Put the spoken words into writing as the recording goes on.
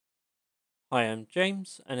Hi, I'm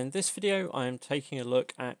James, and in this video I am taking a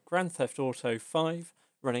look at Grand Theft Auto 5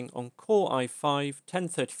 running on Core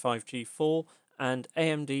i5-1035G4 and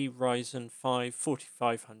AMD Ryzen 5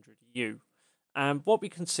 4500U. And what we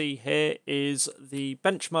can see here is the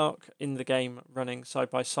benchmark in the game running side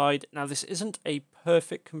by side. Now this isn't a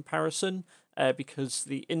perfect comparison because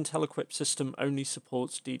the Intel equipped system only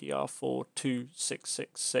supports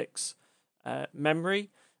DDR4-2666 memory.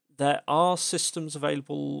 There are systems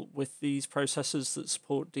available with these processors that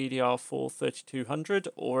support DDR4-3200,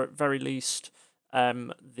 or at very least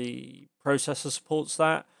the processor supports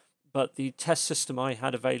that, but the test system I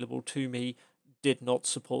had available to me did not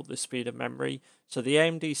support this speed of memory. So the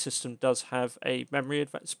AMD system does have a memory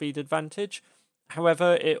speed advantage.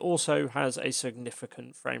 However, it also has a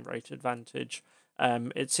significant frame rate advantage.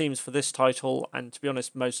 It seems for this title, and to be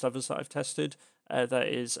honest, most others that I've tested, there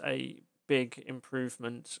is a big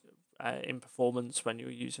improvement in performance when you're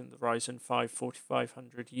using the Ryzen 5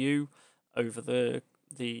 4500U over the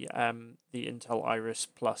Intel Iris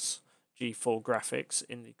Plus G4 graphics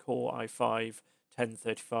in the Core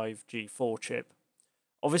i5-1035G4 chip.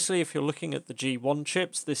 Obviously, if you're looking at the G1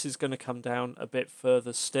 chips, this is going to come down a bit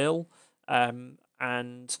further still,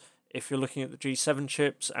 and if you're looking at the G7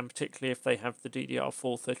 chips, and particularly if they have the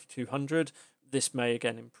DDR4 3200, this may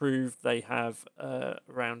again improve. They have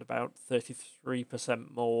around about 33%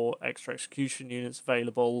 more extra execution units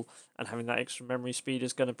available, and having that extra memory speed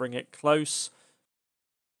is going to bring it close.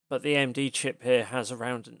 But the AMD chip here has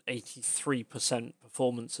around an 83%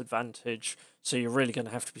 performance advantage, so you're really going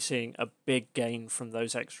to have to be seeing a big gain from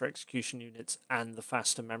those extra execution units and the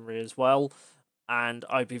faster memory as well. And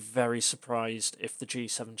I'd be very surprised if the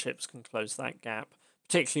G7 chips can close that gap,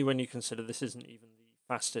 particularly when you consider this isn't even the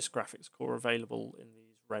fastest graphics core available in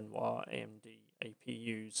these Renoir AMD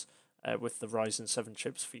APUs, with the Ryzen 7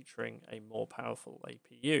 chips featuring a more powerful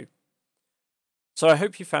APU. So I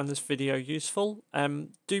hope you found this video useful.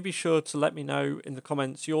 Do be sure to let me know in the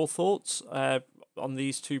comments your thoughts on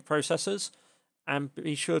these two processors, and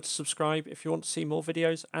be sure to subscribe if you want to see more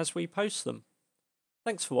videos as we post them.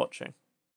 Thanks for watching.